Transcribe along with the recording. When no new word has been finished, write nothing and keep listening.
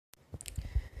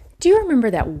Do you remember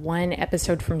that one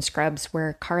episode from Scrubs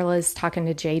where Carla's talking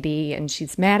to JD and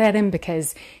she's mad at him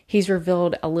because he's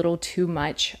revealed a little too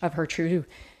much of her true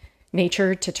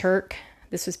nature to Turk?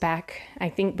 This was back, I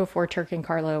think, before Turk and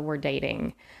Carla were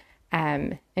dating.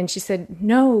 And she said,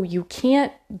 no, you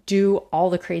can't do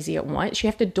all the crazy at once. You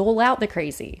have to dole out the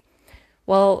crazy.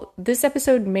 Well, this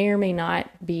episode may or may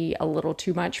not be a little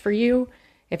too much for you.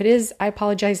 If it is, I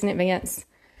apologize in advance.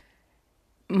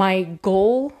 My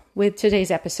goal with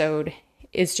today's episode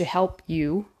is to help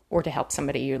you or to help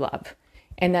somebody you love.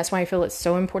 And that's why I feel it's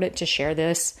so important to share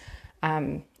this,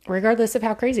 regardless of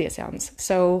how crazy it sounds.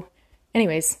 So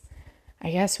anyways,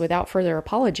 I guess without further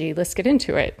apology, let's get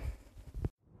into it.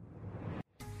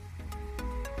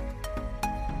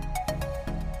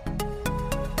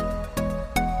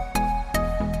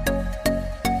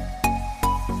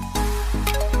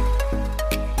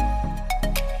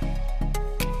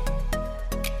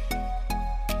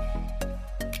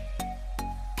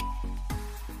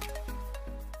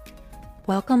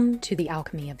 Welcome to The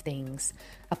Alchemy of Things,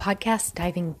 a podcast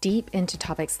diving deep into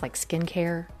topics like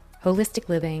skincare, holistic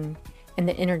living, and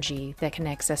the energy that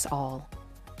connects us all.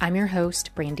 I'm your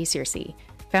host, Brandy Searcy,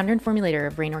 founder and formulator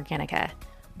of Rain Organica,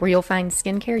 where you'll find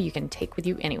skincare you can take with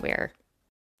you anywhere.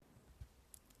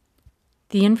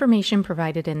 The information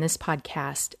provided in this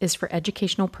podcast is for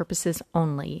educational purposes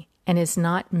only and is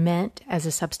not meant as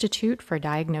a substitute for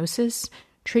diagnosis,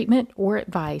 treatment, or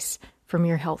advice from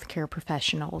your healthcare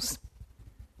professionals.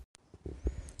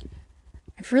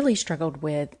 I've really struggled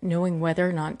with knowing whether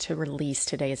or not to release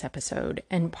today's episode,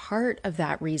 and part of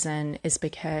that reason is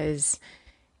because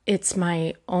it's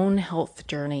my own health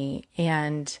journey,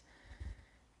 and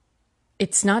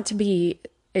it's not to be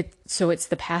it. So it's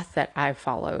the path that I've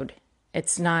followed.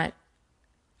 It's not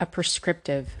a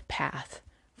prescriptive path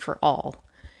for all.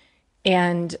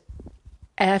 And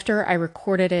after I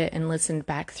recorded it and listened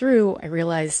back through, I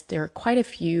realized there are quite a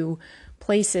few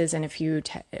places and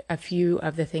a few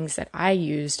of the things that I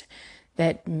used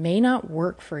that may not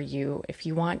work for you if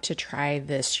you want to try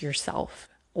this yourself,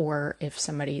 or if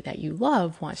somebody that you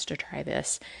love wants to try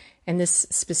this. And this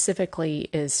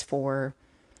specifically is for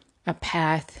a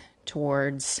path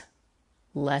towards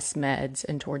less meds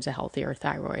and towards a healthier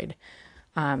thyroid.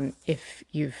 If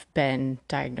you've been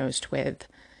diagnosed with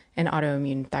an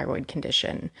autoimmune thyroid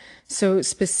condition. So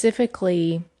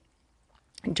specifically,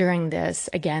 during this,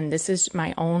 again, this is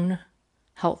my own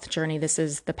health journey. This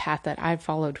is the path that I've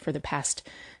followed for the past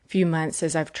few months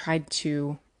as I've tried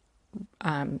to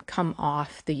come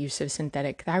off the use of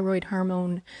synthetic thyroid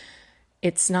hormone.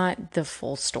 It's not the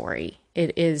full story.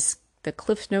 It is the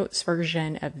Cliff Notes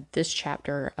version of this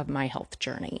chapter of my health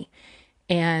journey.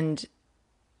 And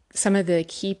some of the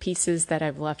key pieces that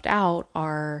I've left out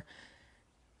are,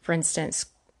 for instance,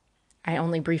 I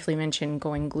only briefly mentioned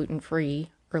going gluten-free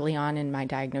early on in my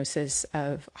diagnosis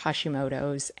of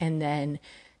Hashimoto's, and then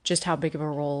just how big of a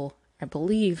role I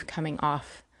believe coming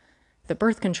off the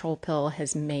birth control pill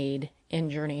has made in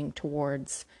journeying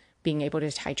towards being able to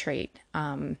titrate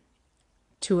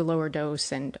to a lower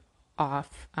dose and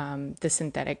off the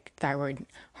synthetic thyroid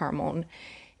hormone.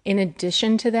 In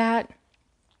addition to that,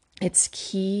 it's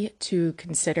key to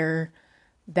consider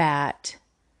that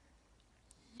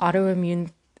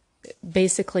autoimmune,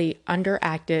 basically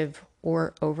underactive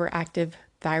or overactive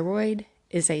thyroid,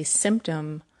 is a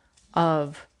symptom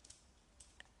of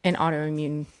an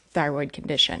autoimmune thyroid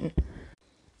condition.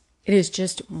 It is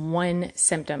just one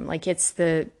symptom. Like, it's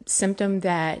the symptom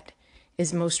that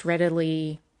is most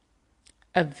readily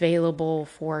available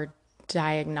for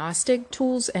diagnostic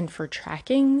tools and for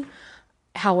tracking.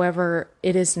 However,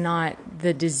 it is not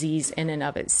the disease in and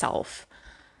of itself.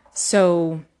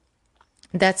 So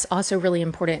that's also really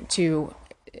important to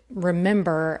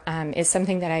remember. Is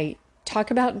something that I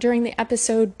talk about during the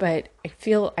episode, but I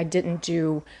feel I didn't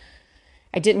do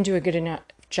a good enough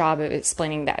job of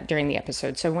explaining that during the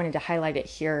episode. So I wanted to highlight it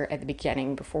here at the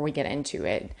beginning before we get into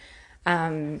it.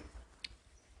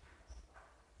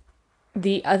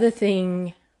 The other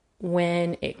thing,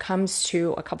 when it comes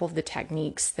to a couple of the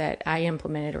techniques that I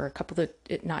implemented, or a couple of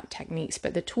not techniques,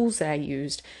 but the tools that I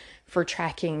used for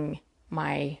tracking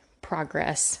my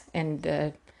progress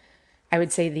and I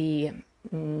would say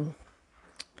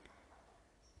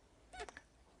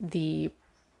the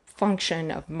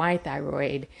function of my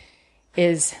thyroid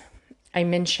is, I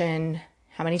mention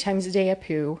how many times a day I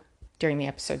poo during the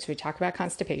episode. So we talk about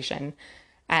constipation,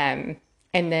 and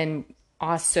then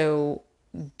also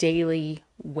daily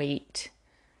weight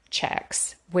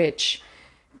checks, which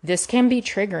this can be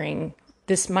triggering.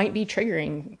 This might be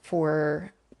triggering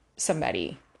for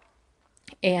somebody.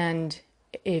 And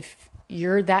if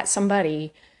you're that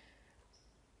somebody,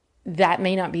 that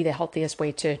may not be the healthiest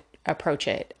way to approach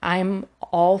it. I'm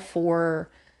all for,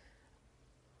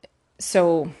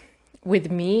 so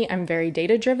with me, I'm very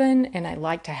data driven and I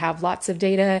like to have lots of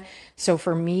data. So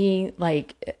for me,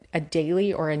 like a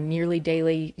daily or a nearly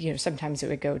daily, sometimes it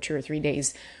would go 2 or 3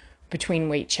 days between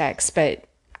weight checks, but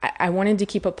I wanted to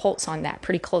keep a pulse on that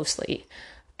pretty closely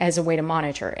as a way to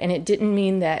monitor. And it didn't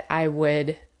mean that I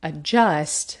would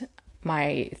adjust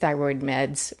my thyroid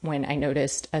meds when I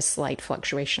noticed a slight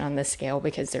fluctuation on the scale,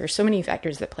 because there are so many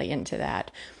factors that play into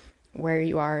that. Where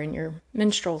you are in your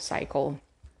menstrual cycle,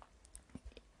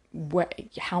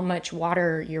 how much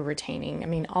water you're retaining. I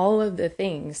mean, all of the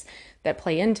things that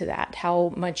play into that,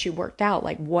 how much you worked out,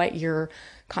 like what your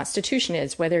constitution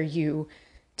is, whether you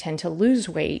tend to lose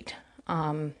weight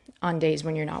on days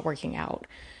when you're not working out.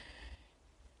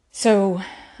 So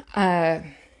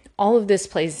all of this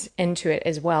plays into it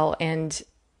as well. And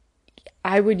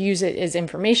I would use it as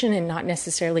information and not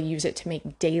necessarily use it to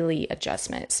make daily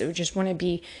adjustments. So just want to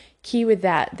be key with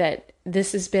that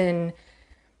this has been,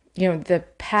 the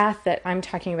path that I'm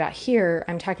talking about here,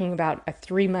 I'm talking about a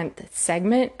 3-month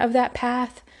segment of that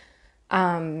path.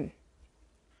 The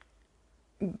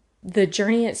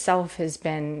journey itself has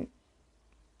been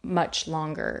much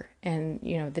longer, and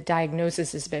the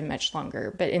diagnosis has been much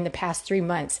longer, but in the past 3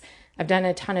 months I've done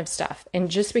a ton of stuff.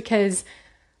 And just because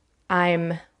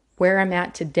I'm where I'm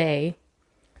at today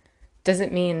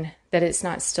doesn't mean that it's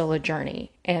not still a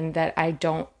journey, and that I'm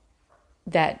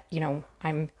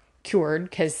cured,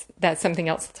 because that's something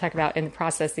else to talk about in the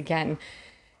process. Again,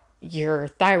 your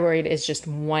thyroid is just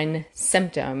one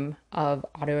symptom of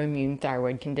autoimmune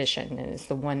thyroid condition, and it's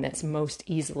the one that's most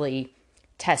easily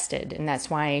tested. And that's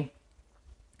why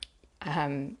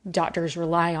doctors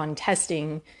rely on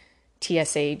testing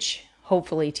TSH,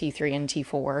 hopefully T3 and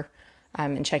T4,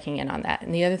 and checking in on that.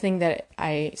 And the other thing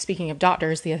speaking of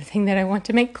doctors, the other thing that I want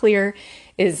to make clear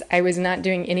is I was not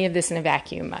doing any of this in a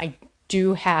vacuum. I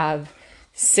do have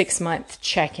 6-month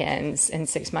check-ins and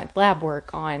 6-month lab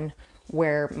work on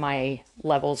where my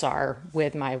levels are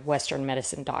with my Western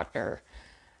medicine doctor.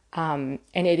 And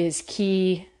it is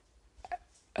key,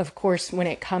 of course, when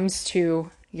it comes to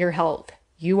your health,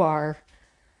 you're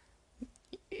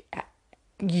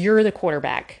the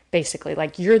quarterback, basically.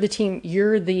 Like, you're the team,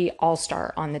 you're the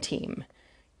all-star on the team.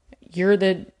 You're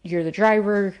the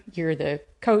driver, you're the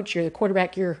coach, you're the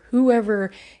quarterback, you're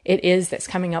whoever it is that's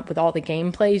coming up with all the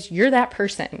game plays. You're that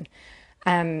person.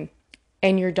 And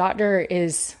your doctor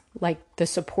is like the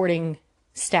supporting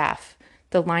staff,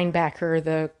 the linebacker,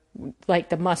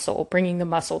 the muscle, bringing the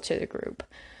muscle to the group.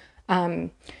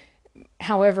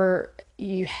 However,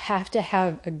 you have to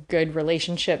have a good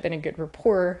relationship and a good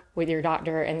rapport with your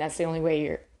doctor, and that's the only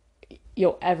way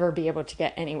you'll ever be able to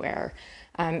get anywhere.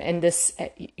 And this,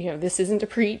 this isn't to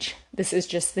preach. This is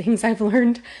just things I've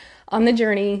learned on the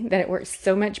journey, that it works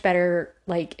so much better.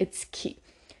 Like, it's key.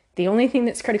 The only thing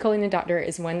that's critical in a doctor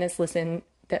is one that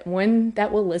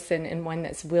will listen, and one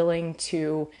that's willing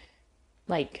to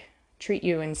treat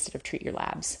you instead of treat your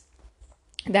labs.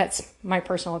 That's my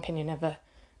personal opinion of a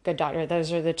good doctor.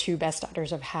 Those are the 2 best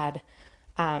doctors I've had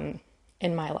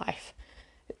in my life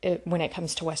when it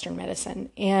comes to Western medicine.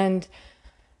 And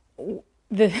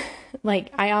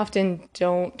I often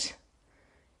don't,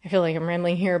 I feel like I'm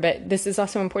rambling here, but this is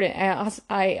also important.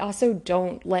 I also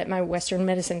don't let my Western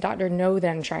medicine doctor know that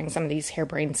I'm trying some of these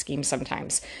harebrained schemes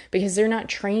sometimes, because they're not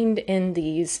trained in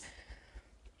these.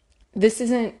 This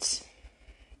isn't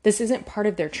part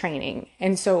of their training.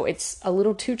 And so it's a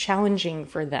little too challenging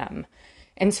for them.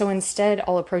 And so instead,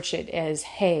 I'll approach it as,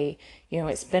 hey,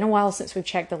 it's been a while since we've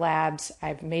checked the labs.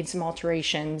 I've made some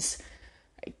alterations.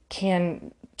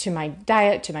 To my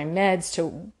diet, to my meds,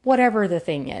 to whatever the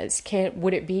thing is,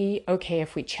 would it be okay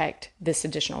if we checked this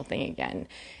additional thing again?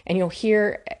 And you'll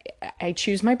hear, I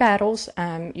choose my battles.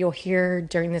 You'll hear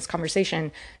during this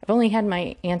conversation, I've only had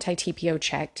my anti-TPO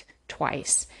checked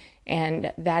twice.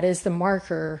 And that is the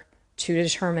marker to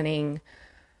determining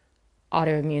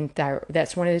autoimmune thyroid.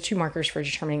 That's one of the 2 markers for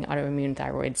determining autoimmune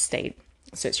thyroid state.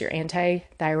 So it's your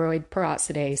anti-thyroid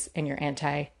peroxidase and your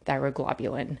anti-thyroid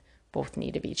globulin. Both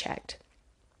need to be checked.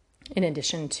 In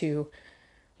addition to,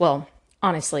 well,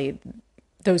 honestly,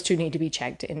 those 2 need to be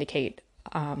checked to indicate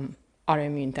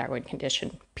autoimmune thyroid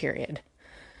condition, period.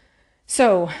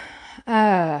 So,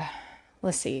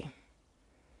 let's see.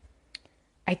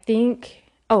 I think,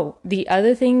 the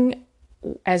other thing,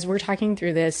 as we're talking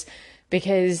through this,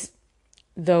 because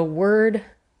the word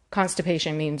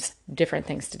constipation means different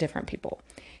things to different people.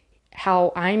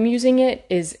 How I'm using it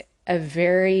is a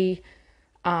very,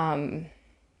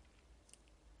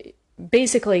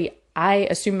 basically, I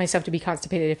assume myself to be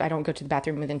constipated if I don't go to the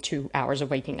bathroom within 2 hours of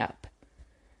waking up.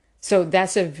 So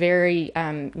that's a very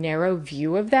narrow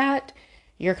view of that.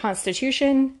 Your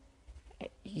constitution,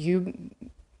 you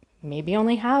maybe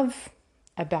only have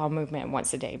a bowel movement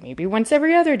once a day, maybe once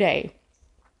every other day.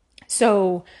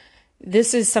 So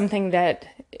this is something that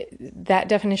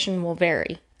definition will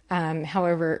vary.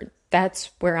 However, that's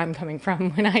where I'm coming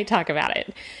from when I talk about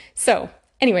it. So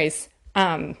anyways,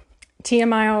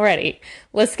 TMI already.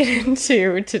 Let's get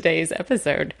into today's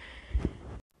episode.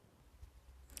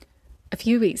 A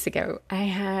few weeks ago, I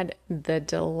had the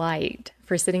delight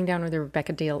for sitting down with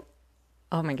Rebecca Leonardis,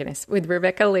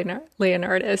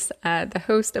 the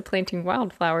host of Planting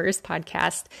Wildflowers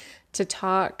podcast, to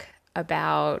talk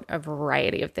about a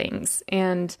variety of things.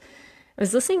 And I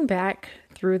was listening back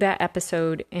through that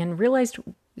episode and realized,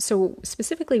 so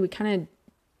specifically, we kind of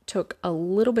took a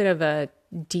little bit of a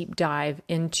deep dive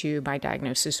into my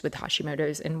diagnosis with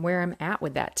Hashimoto's and where I'm at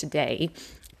with that today.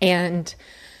 And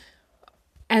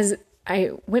as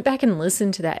I went back and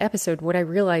listened to that episode, what I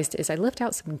realized is I left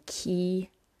out some key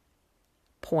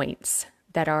points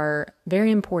that are very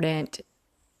important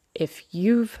if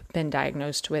you've been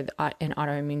diagnosed with an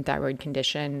autoimmune thyroid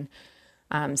condition,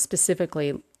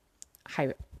 specifically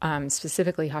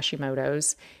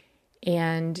Hashimoto's,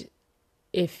 and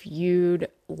if you'd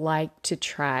like to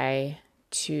try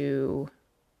to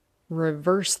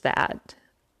reverse that,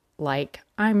 like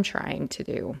I'm trying to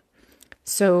do.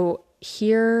 So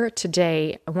here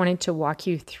today, I wanted to walk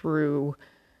you through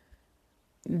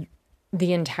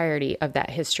the entirety of that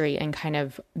history and kind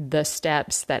of the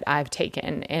steps that I've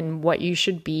taken and what you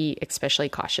should be especially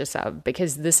cautious of,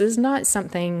 because this is not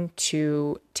something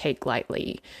to take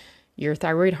lightly. Your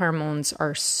thyroid hormones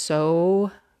are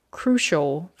so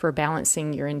crucial for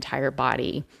balancing your entire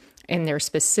body, and they're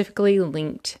specifically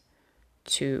linked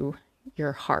to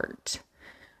your heart.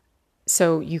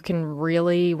 So you can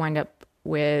really wind up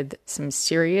with some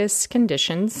serious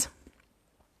conditions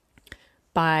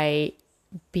by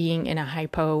being in a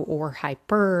hypo or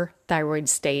hyperthyroid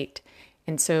state.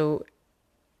 And so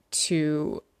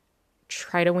to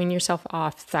try to wean yourself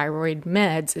off thyroid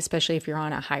meds, especially if you're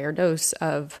on a higher dose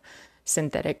of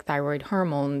synthetic thyroid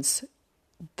hormones,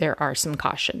 there are some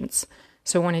cautions.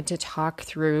 So I wanted to talk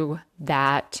through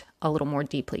that a little more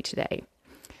deeply today.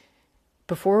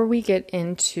 Before we get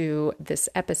into this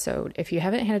episode, if you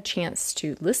haven't had a chance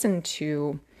to listen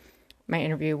to my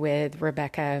interview with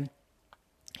Rebecca,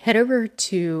 head over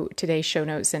to today's show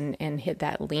notes and hit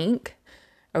that link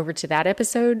over to that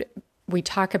episode. We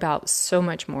talk about so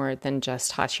much more than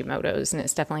just Hashimoto's, and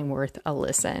it's definitely worth a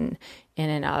listen in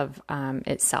and of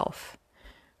itself.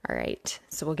 All right,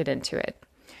 so we'll get into it.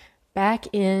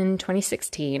 Back in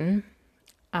 2016,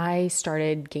 I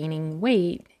started gaining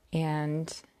weight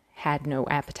and had no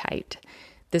appetite.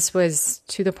 This was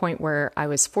to the point where I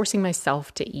was forcing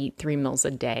myself to eat 3 meals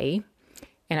a day,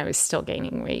 and I was still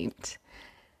gaining weight.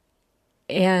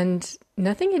 And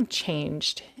nothing had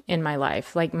changed in my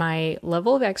life. Like, my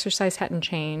level of exercise hadn't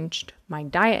changed. My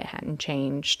diet hadn't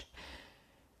changed.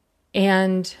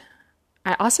 And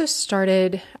I also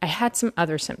I had some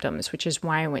other symptoms, which is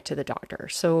why I went to the doctor.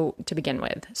 So to begin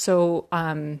with,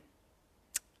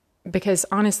 because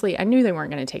honestly, I knew they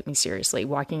weren't going to take me seriously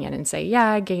walking in and say,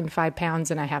 yeah, I gained 5 pounds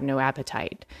and I have no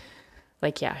appetite.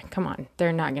 Like, yeah, come on.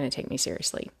 They're not going to take me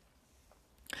seriously.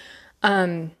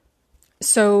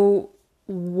 So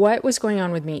what was going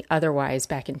on with me otherwise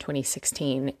back in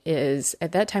 2016 is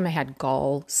at that time I had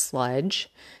gall sludge.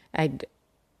 I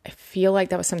feel like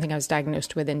that was something I was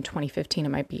diagnosed with in 2015. I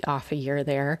might be off a year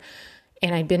there.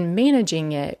 And I'd been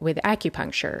managing it with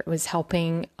acupuncture. It was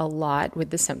helping a lot with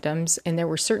the symptoms. And there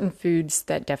were certain foods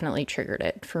that definitely triggered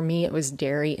it. For me, it was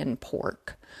dairy and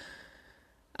pork.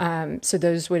 So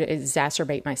those would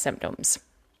exacerbate my symptoms.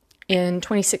 In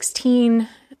 2016,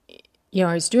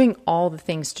 I was doing all the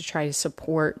things to try to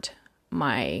support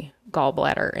my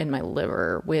gallbladder and my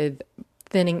liver with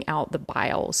thinning out the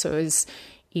bile. So I was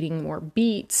eating more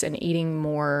beets and eating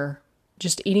more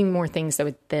things that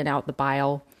would thin out the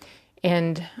bile.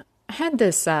 And I had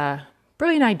this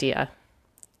brilliant idea,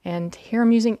 and here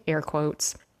I'm using air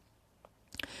quotes,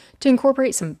 to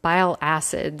incorporate some bile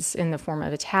acids in the form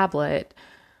of a tablet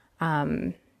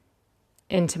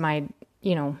into my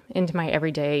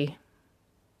everyday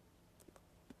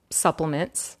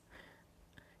supplements.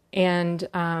 And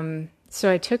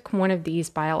so I took one of these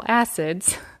bile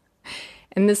acids,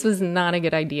 and this was not a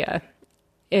good idea.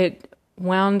 It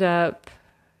wound up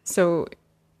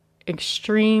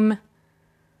extreme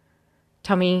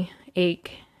tummy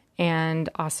ache and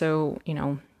also,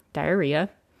 diarrhea.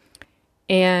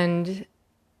 And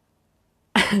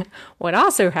what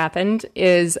also happened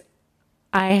is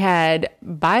I had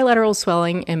bilateral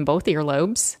swelling in both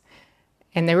earlobes,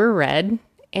 and they were red,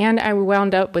 and I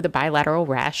wound up with a bilateral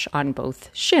rash on both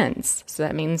shins. So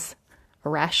that means a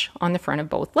rash on the front of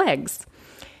both legs.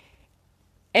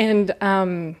 And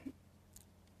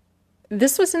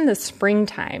this was in the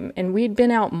springtime, and we'd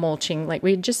been out mulching, like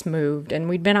we had just moved, and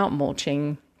we'd been out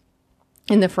mulching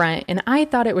in the front, and I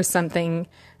thought it was something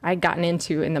I'd gotten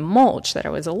into in the mulch that I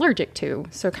was allergic to.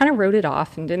 So I kind of wrote it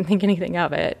off and didn't think anything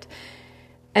of it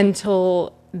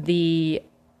until the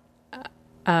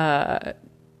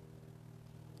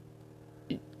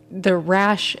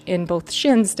rash in both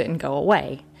shins didn't go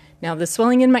away. Now, the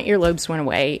swelling in my earlobes went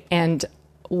away, and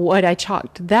what I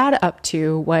chalked that up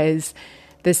to was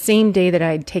the same day that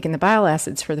I'd taken the bile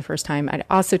acids for the first time, I'd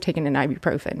also taken an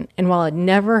ibuprofen. And while I'd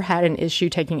never had an issue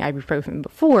taking ibuprofen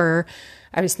before,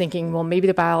 I was thinking, well, maybe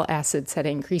the bile acids had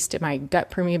increased my gut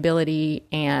permeability,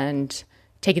 and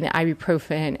taking the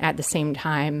ibuprofen at the same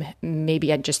time,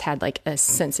 maybe I'd just had like a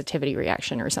sensitivity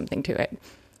reaction or something to it.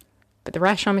 But the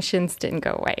rash on my shins didn't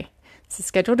go away. So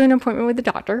scheduled an appointment with the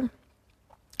doctor,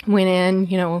 went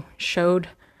in, showed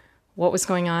what was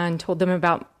going on, told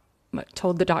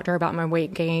the doctor about my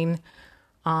weight gain,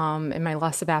 and my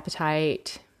loss of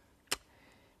appetite.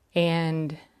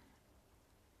 And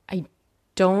I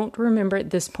don't remember at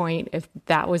this point if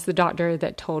that was the doctor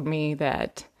that told me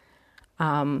that,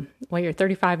 well, you're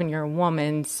 35 and you're a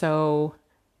woman, so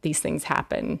these things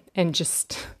happen, and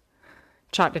just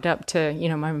chalked it up to,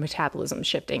 my metabolism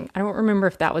shifting. I don't remember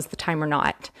if that was the time or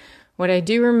not. What I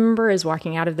do remember is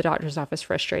walking out of the doctor's office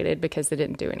frustrated because they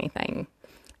didn't do anything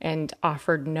and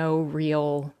offered no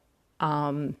real,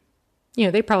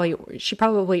 she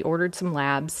probably ordered some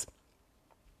labs,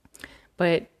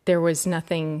 but there was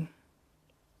nothing.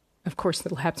 Of course,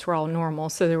 the labs were all normal,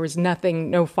 so there was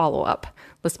no follow-up.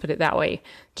 Let's put it that way.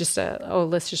 Just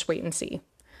let's just wait and see.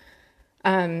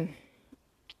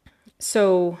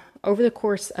 So over the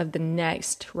course of the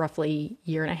next roughly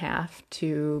year and a half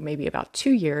to maybe about 2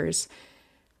 years,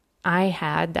 I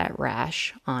had that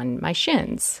rash on my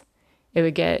shins. It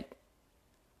would get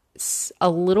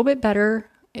a little bit better.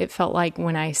 It felt like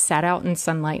when I sat out in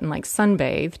sunlight and like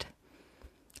sunbathed,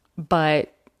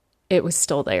 but it was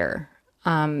still there.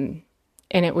 And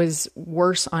it was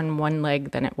worse on one leg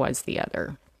than it was the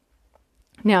other.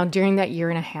 Now, during that year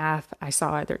and a half, I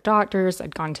saw other doctors.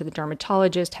 I'd gone to the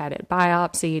dermatologist, had it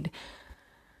biopsied.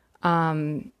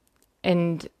 And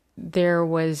there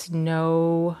was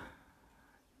really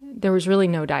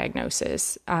no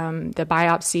diagnosis. The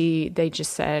biopsy, they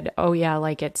just said, oh yeah,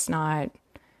 like it's not,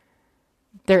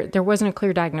 there wasn't a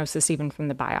clear diagnosis even from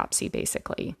the biopsy,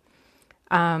 basically.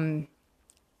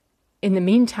 In the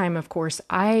meantime, of course,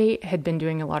 I had been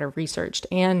doing a lot of research,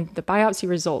 and the biopsy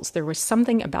results, there was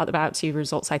something about the biopsy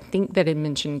results, I think, that had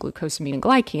mentioned glucosamine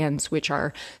glycans, which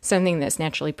are something that's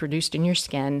naturally produced in your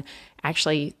skin.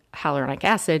 Actually, hyaluronic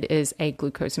acid is a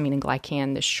glucosamine and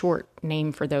glycan. The short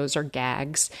name for those are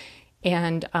GAGs.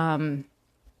 And I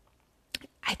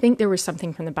think there was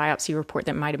something from the biopsy report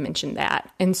that might have mentioned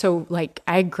that. And so,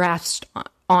 I grasped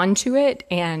onto it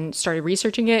and started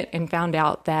researching it and found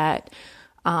out that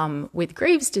with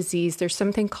Graves' disease, there's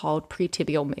something called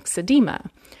pretibial myxedema,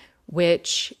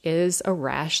 which is a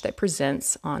rash that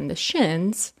presents on the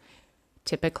shins,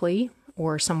 typically,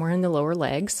 or somewhere in the lower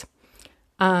legs.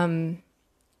 And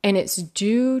it's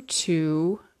due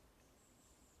to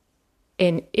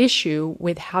an issue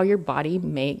with how your body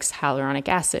makes hyaluronic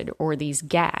acid, or these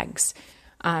GAGs.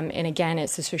 And again,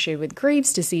 it's associated with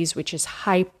Graves' disease, which is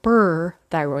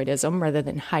hyperthyroidism rather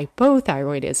than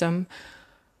hypothyroidism.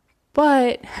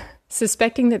 But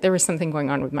suspecting that there was something going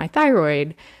on with my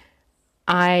thyroid,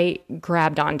 I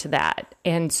grabbed onto that.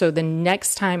 And so the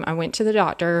next time I went to the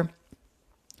doctor,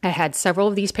 I had several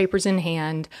of these papers in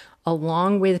hand,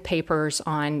 along with papers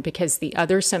on, because the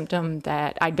other symptom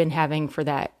that I'd been having for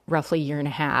that roughly year and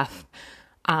a half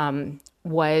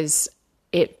was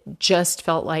it just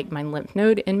felt like my lymph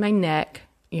node in my neck,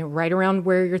 right around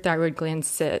where your thyroid gland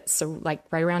sits, so right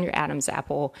around your Adam's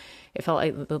apple. It felt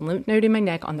like the lymph node in my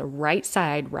neck on the right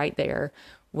side, right there,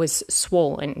 was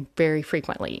swollen very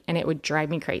frequently, and it would drive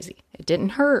me crazy. It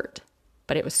didn't hurt,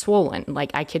 but it was swollen.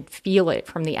 I could feel it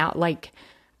from the out.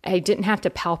 I didn't have to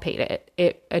palpate it.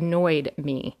 It annoyed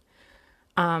me.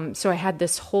 So I had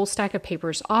this whole stack of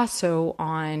papers also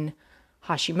on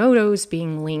Hashimoto's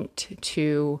being linked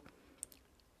to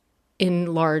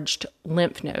enlarged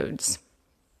lymph nodes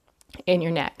in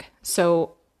your neck.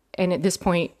 So, and at this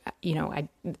point,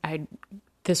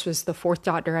 this was the fourth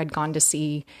doctor I'd gone to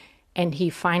see, and he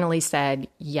finally said,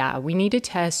 yeah, we need to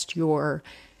test your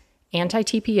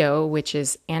anti-TPO, which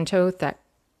is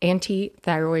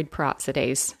anti-thyroid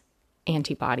peroxidase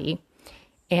antibody,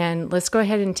 and let's go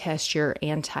ahead and test your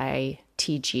anti-TNF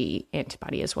TG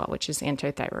antibody as well, which is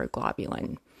antithyroid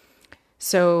globulin.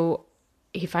 So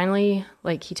he finally,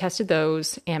 he tested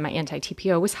those, and my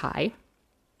anti-TPO was high,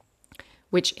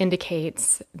 which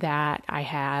indicates that I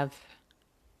have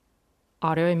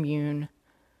autoimmune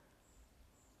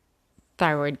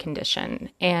thyroid condition.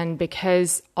 And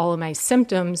because all of my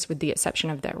symptoms, with the exception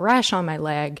of that rash on my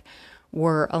leg,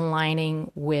 were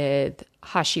aligning with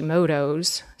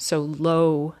Hashimoto's, so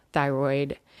low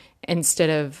thyroid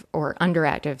or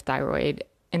underactive thyroid,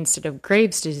 instead of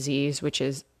Graves' disease, which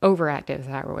is overactive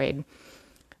thyroid.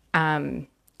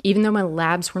 Even though my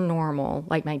labs were normal,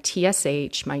 like my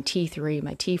TSH, my T3,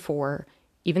 my T4,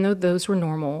 even though those were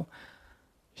normal,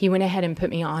 he went ahead and put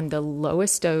me on the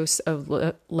lowest dose of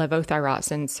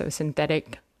levothyroxine, so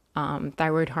synthetic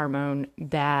thyroid hormone,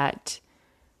 that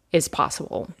is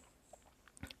possible.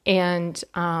 And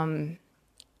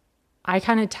I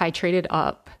kind of titrated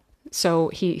up. So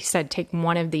he said, take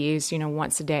one of these,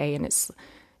 once a day, and it's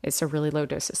a really low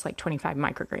dose. It's like 25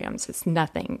 micrograms. It's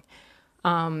nothing.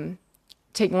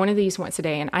 Take one of these once a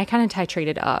day. And I kind of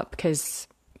titrated up because,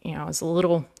 I was a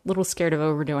little scared of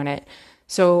overdoing it.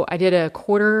 So I did a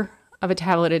quarter of a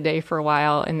tablet a day for a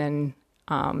while, and then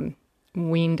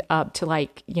weaned up to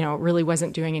really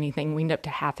wasn't doing anything, weaned up to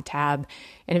half a tab.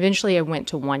 And eventually I went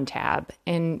to 1 tab.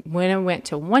 And when I went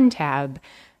to 1 tab,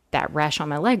 that rash on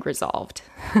my leg resolved.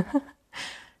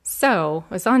 So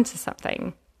I was on to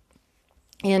something.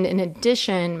 And in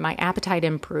addition, my appetite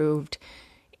improved,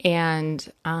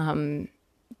 and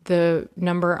the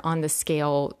number on the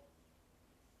scale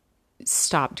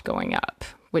stopped going up,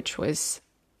 which was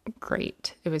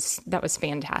great. That was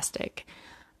fantastic.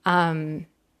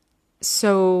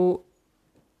 So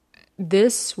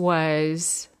this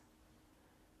was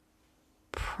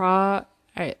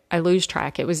I lose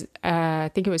track. It was,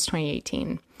 I think it was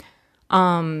 2018.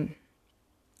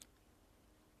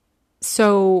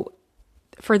 So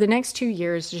for the next 2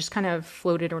 years, just kind of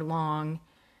floated along.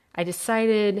 I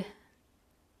decided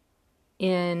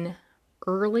in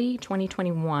early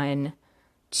 2021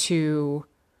 to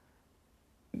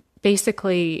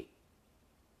basically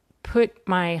put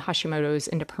my Hashimoto's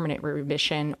into permanent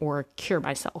remission, or cure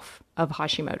myself of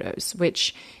Hashimoto's,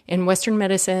 which in Western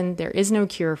medicine, there is no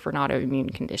cure for an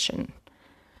autoimmune condition.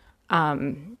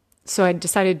 So I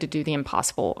decided to do the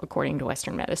impossible according to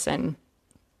Western medicine.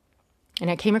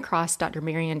 And I came across Dr.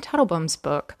 Marianne Tuttlebaum's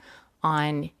book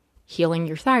on healing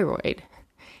your thyroid.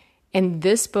 And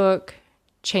this book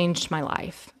changed my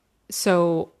life.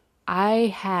 So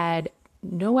I had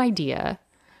no idea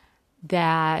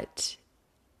that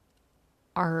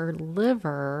our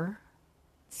liver,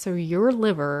 so your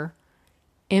liver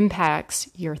impacts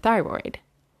your thyroid.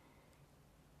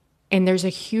 And there's a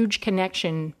huge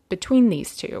connection between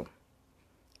these two.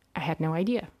 I had no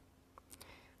idea.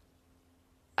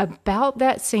 About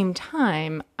that same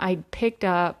time, I picked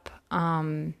up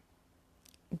Dr.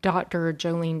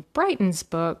 Jolene Brighton's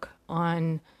book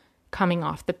on coming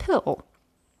off the pill.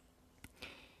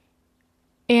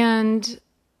 And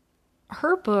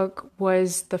her book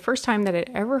was the first time that I'd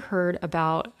ever heard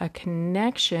about a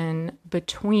connection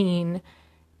between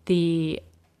the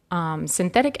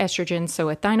synthetic estrogen, so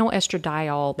ethinyl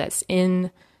estradiol that's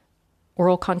in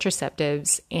oral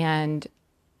contraceptives, and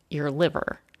your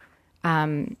liver.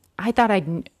 I thought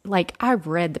I've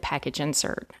read the package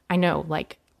insert. I know,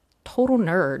 total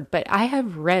nerd, but I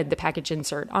have read the package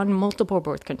insert on multiple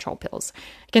birth control pills.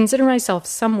 I consider myself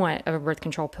somewhat of a birth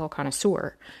control pill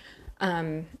connoisseur.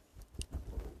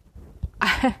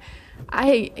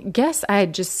 I guess I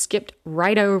had just skipped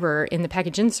right over in the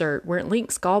package insert where it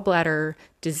links gallbladder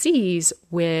disease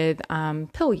with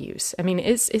pill use. I mean,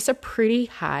 it's a pretty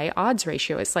high odds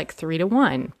ratio. It's like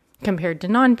 3-to-1 compared to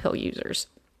non-pill users.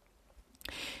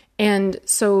 And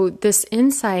so this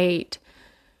insight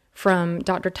from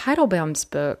Dr. Teitelbaum's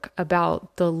book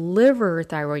about the liver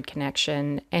thyroid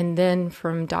connection, and then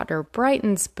from Dr.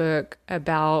 Brighton's book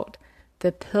about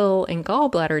the pill and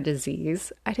gallbladder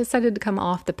disease, I decided to come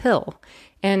off the pill.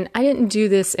 And I didn't do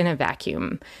this in a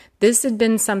vacuum. This had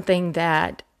been something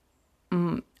that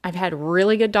I've had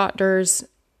really good doctors.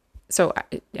 So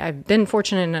I've been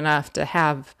fortunate enough to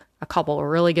have a couple of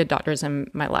really good doctors in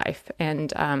my life.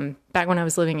 And back when I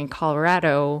was living in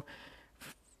Colorado,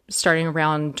 starting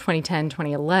around 2010,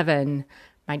 2011,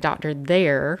 my doctor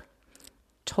there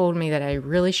told me that I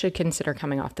really should consider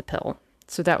coming off the pill.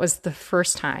 So that was the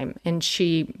first time. And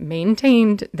she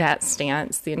maintained that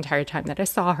stance the entire time that I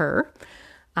saw her,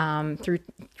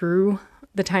 through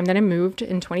the time that I moved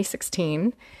in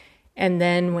 2016. And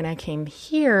then when I came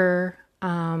here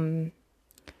in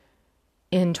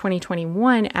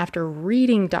 2021, after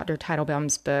reading Dr.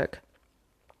 Teitelbaum's book,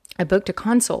 I booked a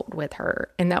consult with her,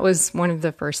 and that was one of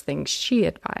the first things she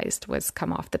advised was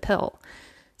come off the pill.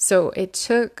 So it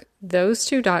took those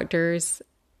two doctors,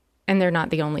 and they're not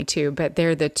the only two, but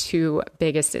they're the two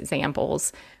biggest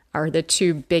examples, or the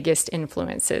two biggest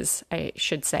influences, I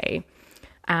should say.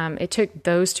 It took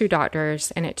those two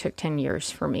doctors, and it took 10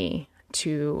 years for me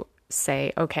to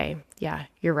say, okay, yeah,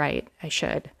 you're right, I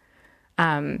should.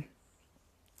 And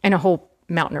a whole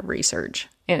mountain of research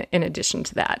in addition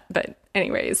to that. But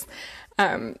anyways,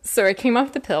 so I came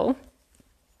off the pill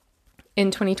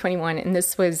in 2021, and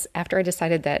this was after I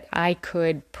decided that I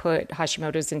could put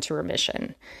Hashimoto's into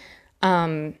remission.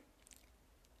 In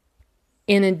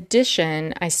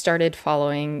addition, I started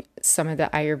following some of the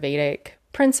Ayurvedic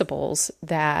principles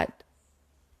that,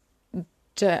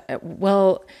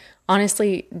 well,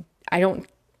 honestly, I don't,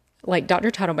 like Dr.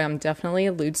 Tattlebaum definitely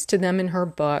alludes to them in her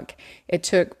book. It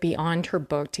took beyond her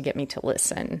book to get me to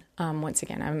listen. Once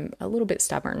again, I'm a little bit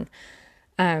stubborn.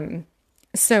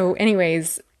 So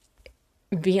anyways,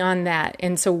 beyond that,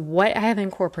 and so what I have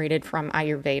incorporated from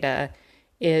Ayurveda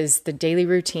is the daily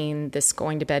routine, this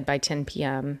going to bed by 10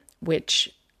 p.m.,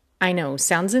 which I know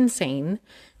sounds insane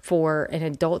for an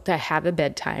adult to have a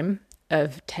bedtime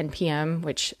of 10 p.m.,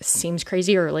 which seems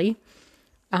crazy early.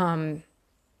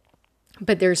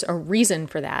 But there's a reason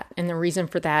for that. And the reason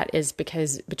for that is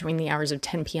because between the hours of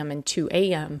 10 p.m. and 2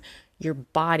 a.m., your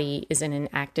body is in an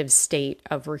active state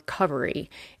of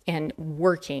recovery and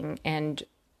working and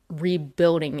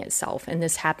rebuilding itself. And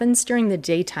this happens during the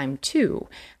daytime too.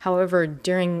 However,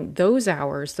 during those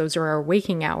hours, those are our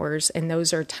waking hours, and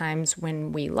those are times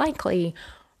when we likely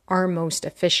are most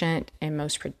efficient and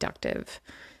most productive,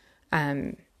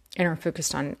 and are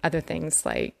focused on other things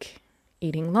like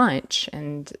eating lunch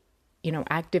and,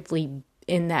 actively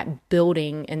in that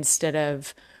building instead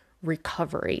of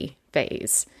recovery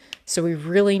phase. So we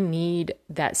really need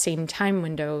that same time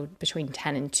window between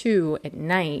 10 and 2 at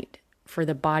night for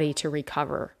the body to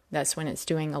recover. That's when it's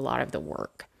doing a lot of the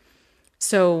work.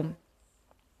 So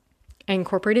I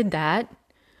incorporated that.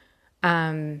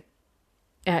 I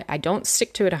don't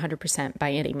stick to it 100%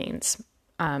 by any means.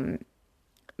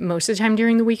 Most of the time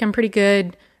during the week, I'm pretty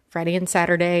good. Friday and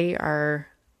Saturday are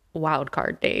wild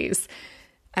card days.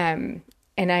 And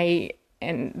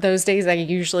those days I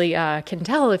usually can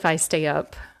tell if I stay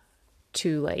up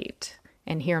too late.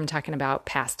 And here I'm talking about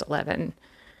past 11.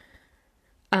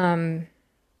 I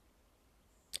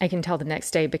can tell the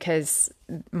next day because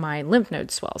my lymph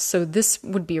nodes swell. So this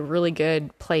would be a really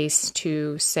good place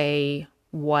to say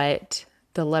what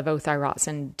the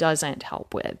levothyroxine doesn't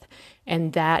help with,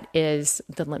 and that is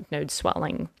the lymph node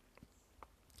swelling.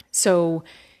 So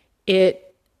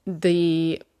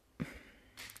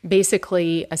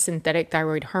basically a synthetic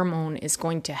thyroid hormone is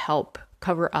going to help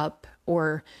cover up,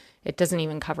 or it doesn't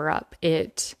even cover up.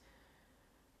 It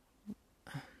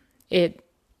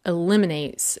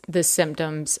eliminates the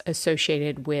symptoms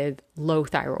associated with low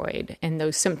thyroid. And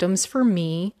those symptoms for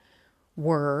me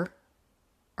are,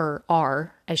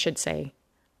 I should say,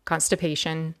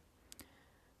 constipation,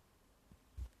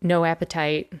 no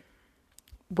appetite,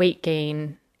 weight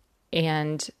gain,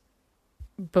 and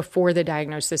before the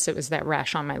diagnosis, it was that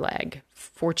rash on my leg.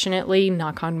 Fortunately,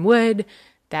 knock on wood,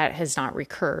 that has not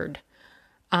recurred.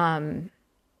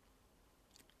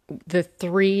 The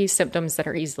three symptoms that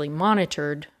are easily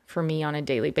monitored for me on a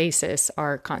daily basis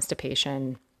are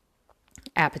constipation,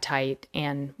 appetite,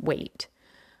 and weight.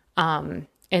 And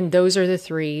those are the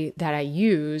three that I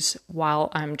use while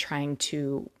I'm trying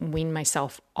to wean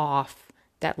myself off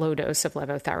that low dose of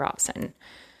levothyroxine.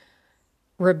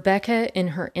 Rebecca, in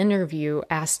her interview,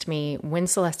 asked me,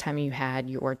 when's the last time you had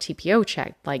your TPO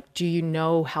checked? Like, do you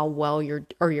know how well your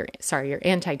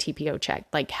anti-TPO check?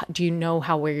 Like, do you know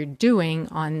how well you're doing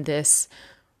on this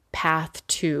path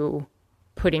to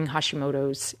putting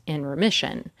Hashimoto's in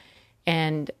remission?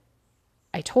 And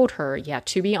I told her, yeah,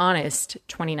 to be honest,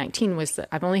 2019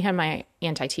 I've only had my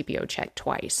anti-TPO check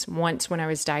twice, once when I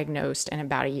was diagnosed and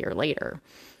about a year later.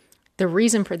 The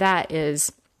reason for that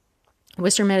is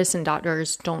Western medicine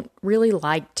doctors don't really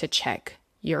like to check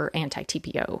your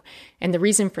anti-TPO. And the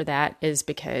reason for that is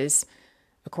because,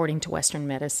 according to Western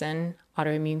medicine,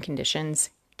 autoimmune conditions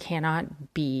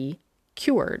cannot be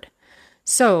cured.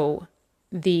 So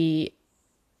the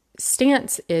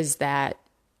stance is that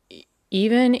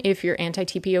even if your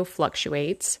anti-TPO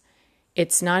fluctuates,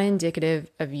 it's not indicative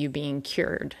of you being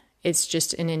cured. It's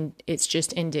just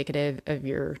indicative of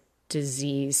your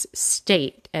disease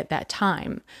state at that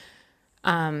time.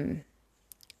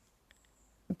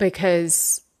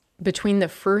 Because between the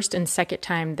first and second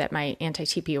time that my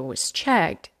anti-TPO was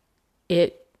checked,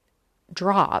 it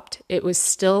dropped, it was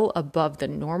still above the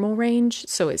normal range.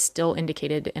 So it still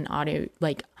indicated an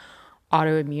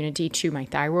autoimmunity to my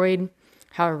thyroid.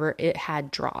 However, it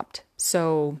had dropped.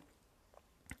 So,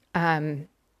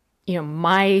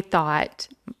 my thought,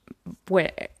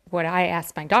 what I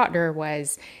asked my doctor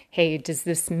was, hey, does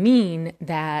this mean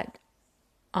that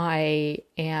I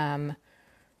am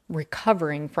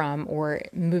recovering from or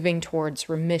moving towards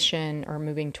remission or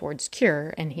moving towards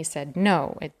cure? And he said,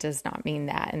 no, it does not mean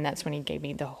that. And that's when he gave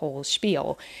me the whole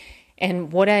spiel.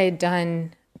 And what I had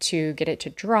done to get it to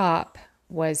drop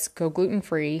was go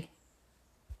gluten-free.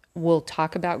 We'll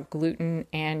talk about gluten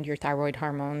and your thyroid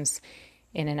hormones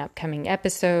in an upcoming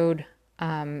episode.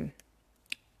 And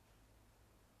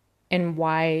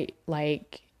why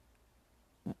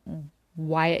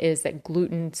it is that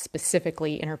gluten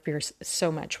specifically interferes so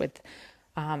much with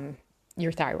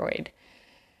your thyroid.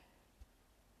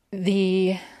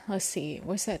 Let's see,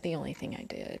 was that the only thing I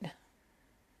did?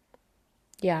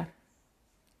 Yeah,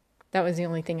 that was the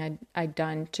only thing I'd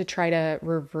done to try to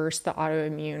reverse the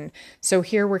autoimmune. So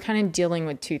here we're kind of dealing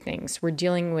with two things. We're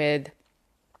dealing with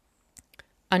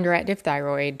underactive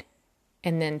thyroid,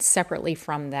 and then separately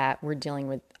from that, we're dealing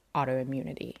with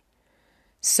autoimmunity.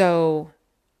 So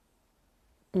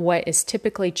what is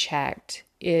typically checked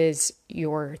is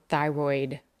your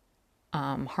thyroid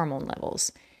hormone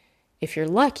levels. If you're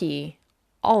lucky,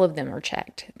 all of them are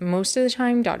checked. Most of the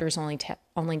time, doctors only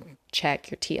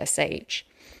check your TSH.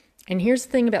 And here's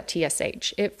the thing about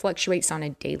TSH. It fluctuates on a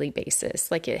daily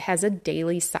basis. Like, it has a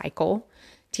daily cycle.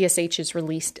 TSH is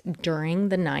released during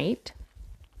the night.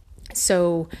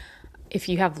 So if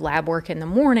you have lab work in the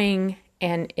morning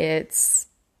and it's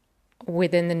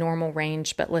within the normal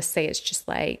range, but let's say it's just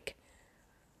like,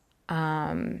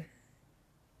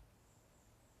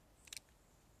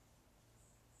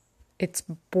 it's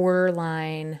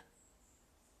borderline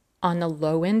on the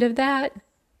low end of that,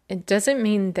 it doesn't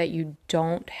mean that you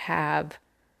don't have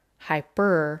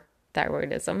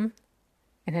hyperthyroidism.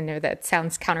 And I know that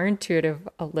sounds counterintuitive,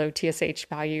 a low TSH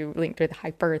value linked with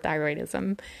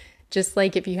hyperthyroidism. Just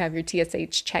like if you have your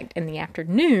TSH checked in the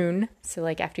afternoon, so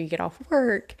like after you get off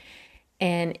work,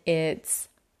 and it's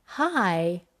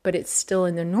high, but it's still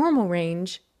in the normal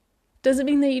range, doesn't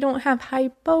mean that you don't have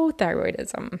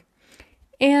hypothyroidism.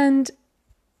 And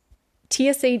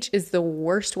TSH is the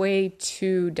worst way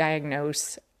to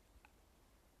diagnose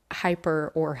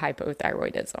hyper or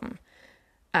hypothyroidism,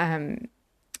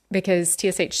 because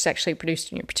TSH is actually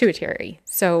produced in your pituitary.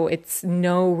 So it's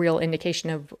no real indication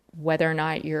of whether or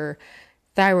not your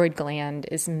thyroid gland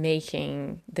is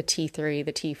making the T3,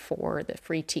 the T4, the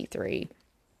free T3,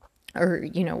 or,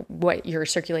 what your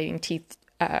circulating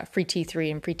free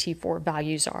T3 and free T4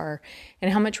 values are,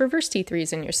 and how much reverse T3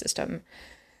 is in your system.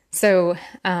 So,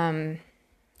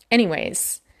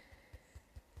 anyways,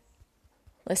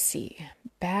 let's see,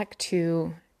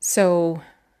 so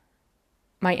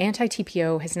my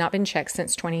anti-TPO has not been checked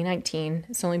since 2019.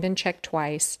 It's only been checked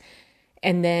twice.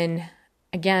 And then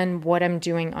again, what I'm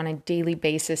doing on a daily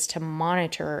basis to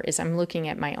monitor is I'm looking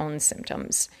at my own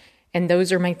symptoms. And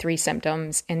those are my 3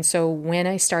 symptoms. And so when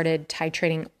I started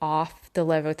titrating off the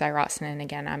levothyroxine, and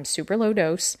again, I'm super low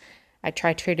dose, I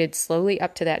titrated slowly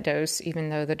up to that dose, even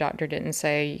though the doctor didn't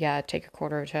say, yeah, take a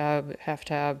quarter tab, half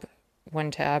tab,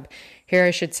 1 tab. Here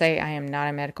I should say I am not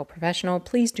a medical professional.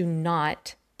 Please do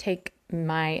not take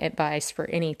my advice for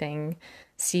anything.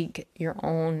 Seek your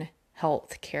own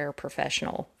health care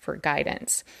professional for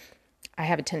guidance. I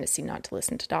have a tendency not to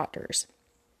listen to doctors.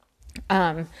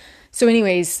 So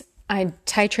anyways, I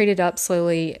titrated up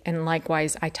slowly, and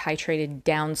likewise, I titrated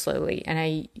down slowly, and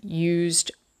I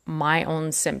used my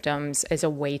own symptoms as a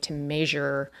way to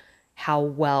measure how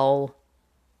well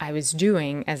I was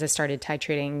doing as I started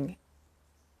titrating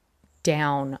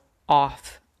down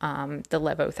off the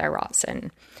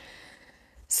levothyroxine.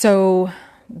 So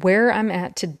where I'm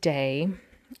at today,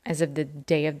 as of the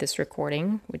day of this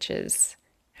recording, which is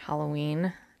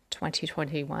Halloween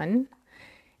 2021,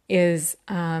 is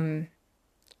I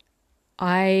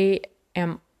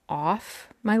am off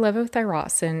my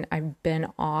levothyroxine. I've been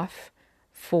off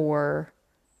so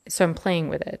I'm playing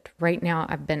with it. Right now,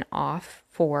 I've been off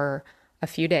for a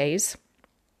few days.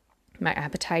 My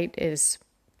appetite is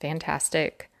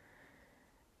fantastic.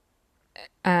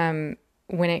 When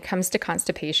it comes to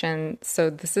constipation,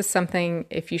 so this is something,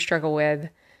 if you struggle with,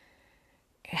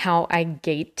 how I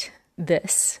gate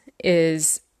this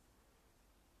is,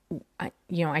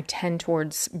 I tend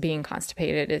towards being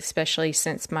constipated, especially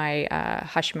since my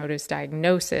Hashimoto's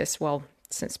diagnosis, well,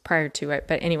 since prior to it,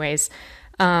 but anyways,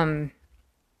 how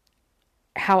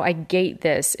I gate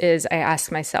this is I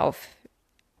ask myself,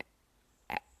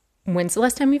 when's the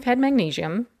last time you've had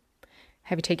magnesium?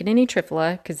 have you taken any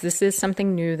triphala? Because this is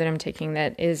something new that I'm taking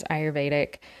that is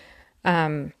Ayurvedic.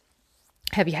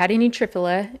 Have you had any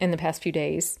triphala in the past few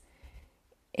days?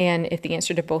 And if the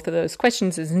answer to both of those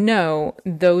questions is no,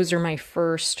 those are my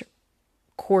first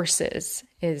courses,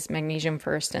 is magnesium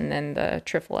first and then the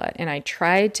triphala. And I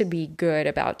try to be good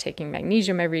about taking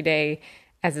magnesium every day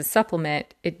as a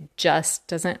supplement. It just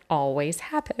doesn't always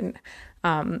happen.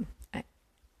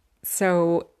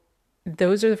 So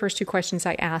those are the first two questions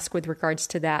I ask with regards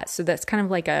to that. So that's kind of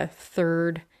like a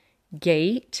third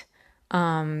gate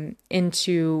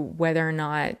into whether or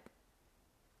not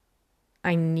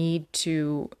I need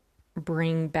to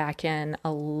bring back in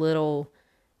a little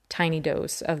tiny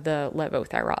dose of the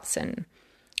levothyroxine.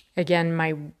 Again,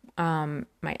 my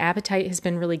appetite has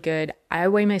been really good. I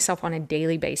weigh myself on a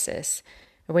daily basis.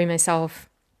 I weigh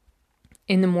myself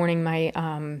in the morning.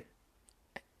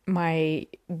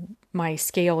 My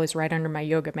scale is right under my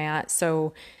yoga mat,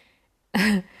 so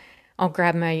I'll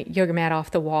grab my yoga mat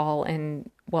off the wall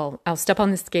and, I'll step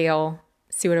on the scale,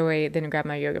 see what I weigh, then grab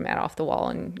my yoga mat off the wall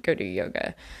and go do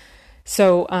yoga.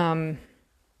 So,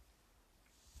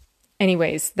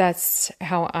 anyways, that's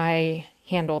how I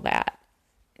handle that.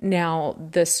 Now,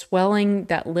 the swelling,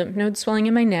 that lymph node swelling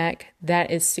in my neck,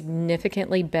 that is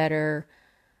significantly better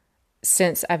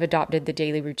since I've adopted the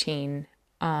daily routine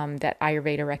that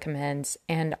Ayurveda recommends,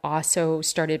 and also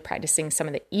started practicing some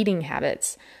of the eating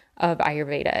habits of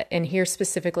Ayurveda. And here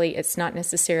specifically, it's not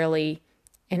necessarily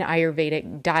an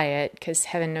Ayurvedic diet, because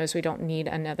heaven knows we don't need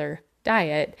another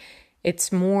diet.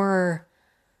 It's more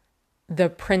the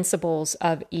principles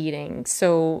of eating.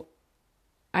 So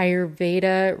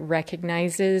Ayurveda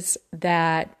recognizes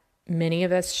that many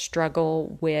of us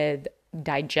struggle with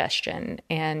digestion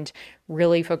and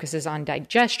really focuses on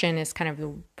digestion as kind of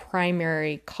the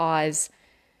primary cause,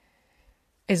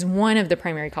 is one of the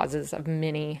primary causes of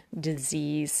many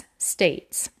disease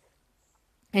states.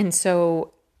 And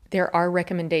so there are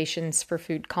recommendations for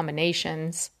food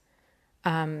combinations.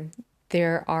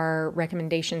 There are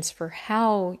recommendations for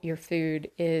how your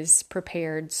food is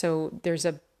prepared. So there's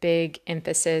a big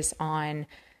emphasis on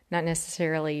not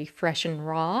necessarily fresh and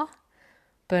raw,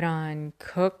 but on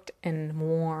cooked and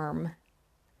warm,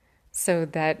 so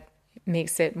that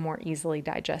makes it more easily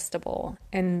digestible.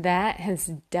 And that has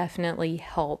definitely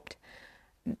helped.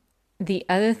 The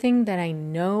other thing that I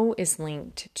know is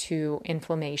linked to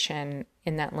inflammation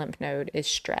in that lymph node is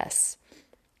stress.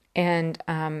 And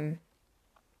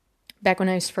back when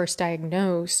I was first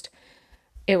diagnosed,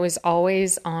 it was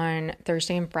always on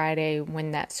Thursday and Friday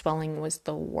when that swelling was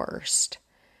the worst.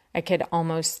 I could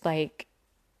almost go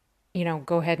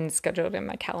ahead and schedule it in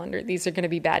my calendar. These are going to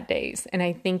be bad days. And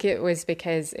I think it was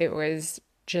because it was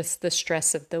just the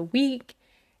stress of the week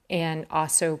and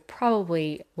also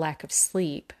probably lack of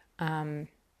sleep. I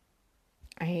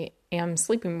am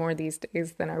sleeping more these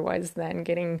days than I was then,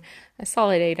 getting a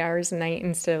solid 8 hours a night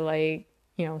instead of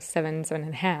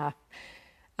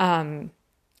 7.5.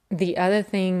 The other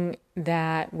thing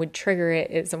that would trigger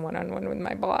it is a one-on-one with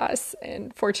my boss.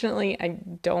 And fortunately, I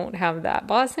don't have that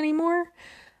boss anymore.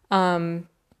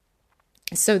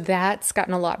 So that's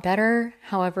gotten a lot better.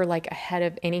 However, ahead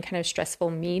of any kind of stressful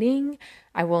meeting,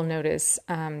 I will notice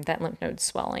that lymph node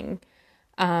swelling.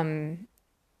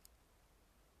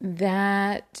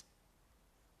 That,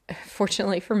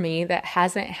 fortunately for me, that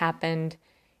hasn't happened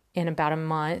in about a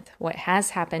month. What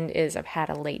has happened is I've had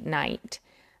a late night,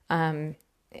 and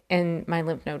my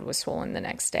lymph node was swollen the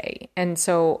next day. And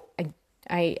so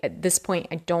I at this point,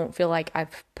 I don't feel like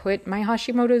I've put my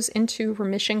Hashimoto's into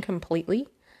remission completely.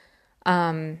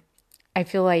 I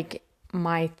feel like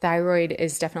my thyroid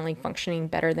is definitely functioning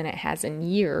better than it has in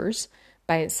years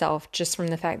by itself, just from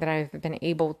the fact that I've been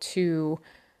able to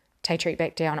titrate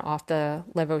back down off the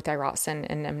levothyroxine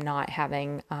and am not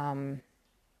having, I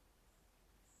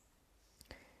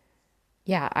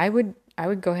would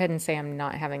go ahead and say I'm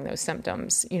not having those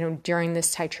symptoms. During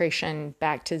this titration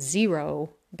back to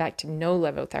zero, back to no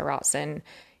levothyroxine,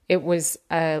 it was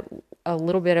a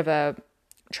little bit of a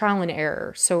trial and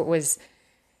error. So it was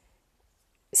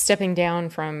stepping down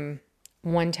from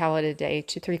 1 tablet a day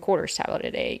to 3/4 tablet a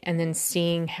day, and then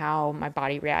seeing how my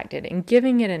body reacted and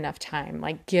giving it enough time,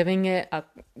 giving it a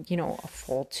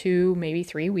full 2, maybe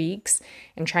 3 weeks,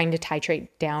 and trying to titrate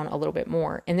down a little bit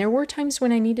more. And there were times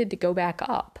when I needed to go back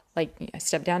up. I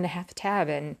stepped down to half a tab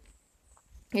and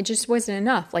it just wasn't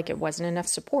enough. It wasn't enough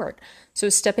support. So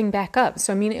stepping back up.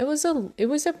 So, it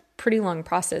was a pretty long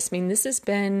process. This has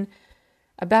been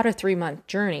about a 3-month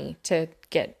journey to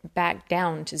get back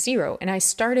down to zero. And I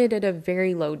started at a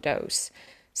very low dose.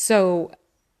 So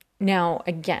now,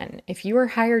 again, if you are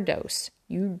higher dose,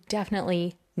 you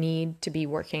definitely need to be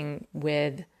working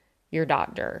with your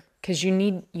doctor, because you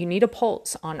need a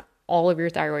pulse on all of your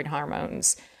thyroid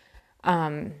hormones.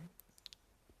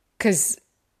 Because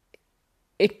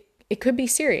it could be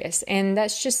serious. And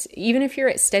that's just, even if you're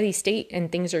at steady state and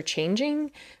things are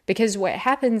changing, because what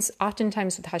happens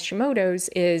oftentimes with Hashimoto's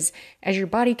is as your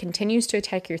body continues to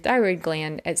attack your thyroid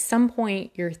gland, at some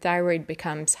point your thyroid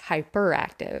becomes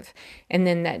hyperactive. And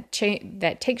then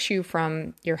that takes you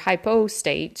from your hypo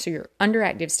state, so your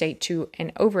underactive state, to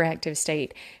an overactive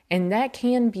state. And that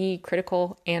can be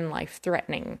critical and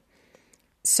life-threatening.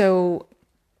 So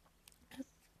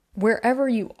wherever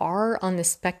you are on the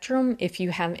spectrum, if you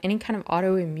have any kind of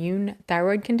autoimmune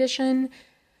thyroid condition,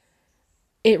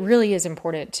 it really is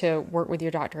important to work with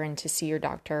your doctor and to see your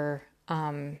doctor.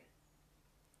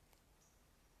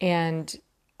 And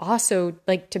also,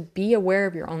 like, to be aware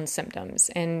of your own symptoms.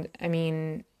 And I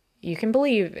mean, you can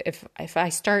believe if I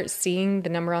start seeing the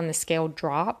number on the scale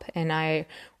drop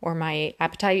or my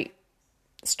appetite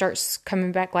starts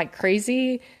coming back like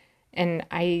crazy, and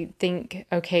I think,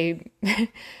 okay,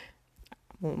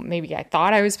 well, maybe I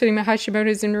thought I was putting my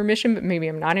Hashimoto's in remission, but maybe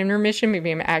I'm not in remission. Maybe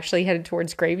I'm actually headed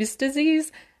towards Graves'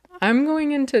 disease. I'm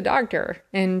going into a doctor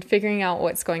and figuring out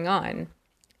what's going on.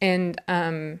 And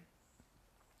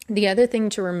the other thing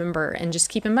to remember and just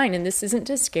keep in mind, and this isn't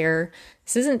to scare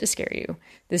you.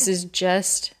 This is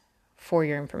just for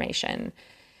your information.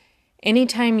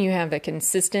 Anytime you have a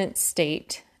consistent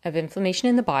state of inflammation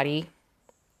in the body,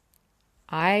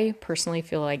 I personally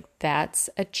feel like that's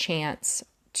a chance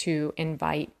to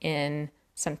invite in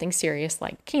something serious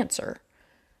like cancer.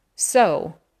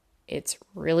 So it's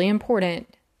really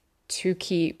important to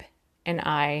keep an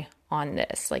eye on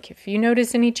this. Like, if you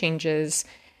notice any changes,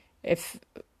 if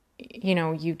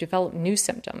you develop new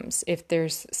symptoms, if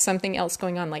there's something else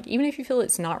going on, like even if you feel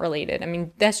it's not related, I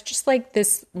mean, that's just like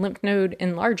this lymph node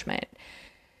enlargement.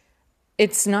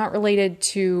 It's not related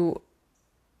to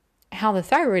how the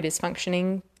thyroid is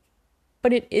functioning,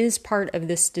 but it is part of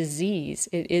this disease.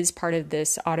 It is part of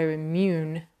this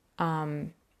autoimmune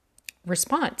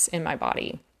response in my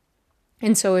body.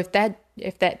 And so if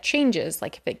that changes,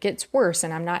 like if it gets worse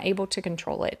and I'm not able to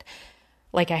control it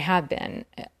like I have been,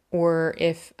 or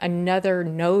if another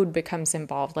node becomes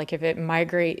involved, like if it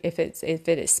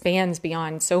expands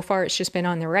beyond, so far it's just been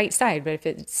on the right side, but if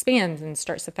it expands and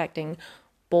starts affecting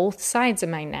both sides of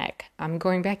my neck, I'm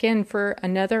going back in for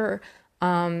another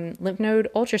lymph node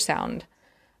ultrasound.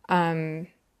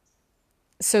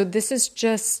 So this is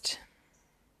just,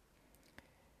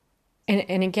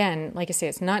 and again, like I say,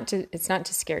 it's not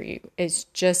to scare you. It's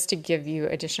just to give you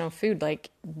additional food. Like,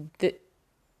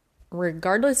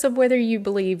 regardless of whether you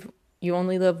believe you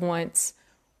only live once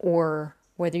or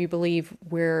whether you believe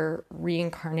we're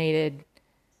reincarnated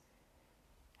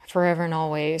forever and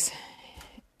always,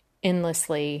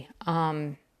 endlessly,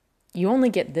 you only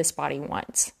get this body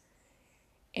once.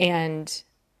 And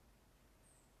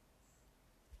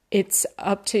it's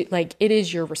up to, like, it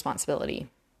is your responsibility.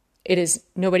 It is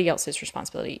nobody else's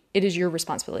responsibility. It is your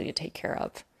responsibility to take care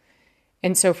of.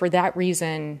 And so for that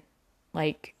reason,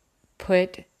 like,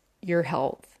 put your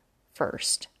health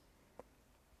first.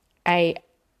 I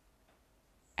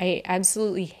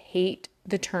absolutely hate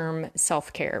the term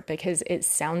self-care because it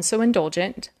sounds so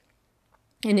indulgent,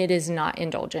 and it is not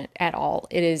indulgent at all.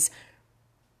 It is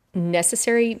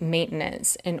necessary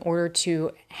maintenance in order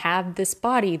to have this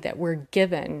body that we're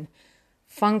given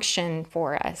function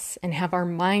for us and have our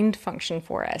mind function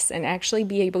for us and actually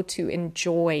be able to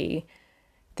enjoy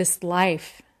this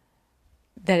life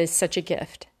that is such a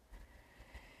gift.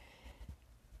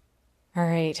 All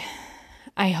right.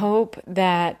 I hope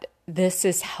that this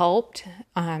has helped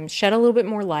shed a little bit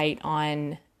more light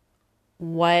on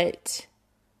what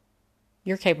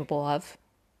you're capable of,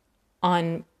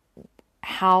 on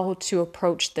how to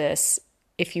approach this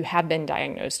if you have been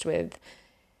diagnosed with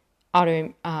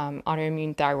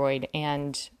autoimmune thyroid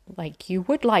and like you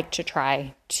would like to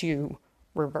try to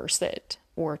reverse it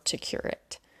or to cure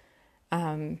it.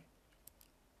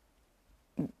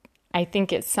 I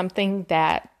think it's something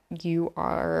that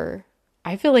I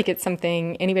feel like it's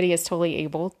something anybody is totally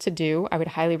able to do. I would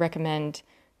highly recommend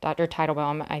Dr.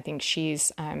 Teitelbaum. I think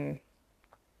she's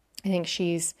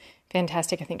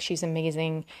fantastic. I think she's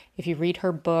amazing. If you read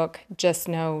her book, just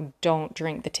know, don't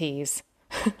drink the teas.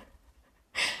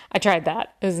 I tried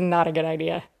that. It was not a good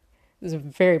idea. It was a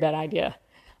very bad idea.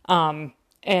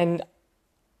 And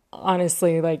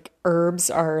honestly, like, herbs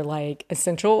are like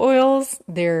essential oils.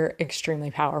 They're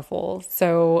extremely powerful.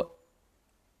 So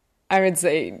I would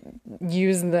say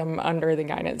use them under the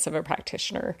guidance of a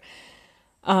practitioner.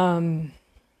 All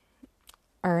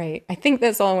right. I think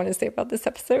that's all I want to say about this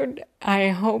episode. I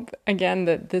hope, again,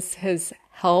 that this has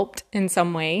helped in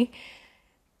some way,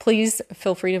 please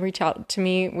feel free to reach out to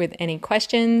me with any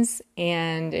questions.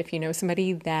 And if you know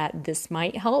somebody that this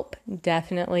might help,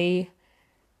 definitely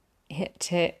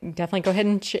go ahead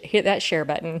and hit that share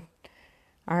button.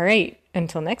 All right,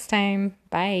 until next time,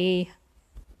 bye.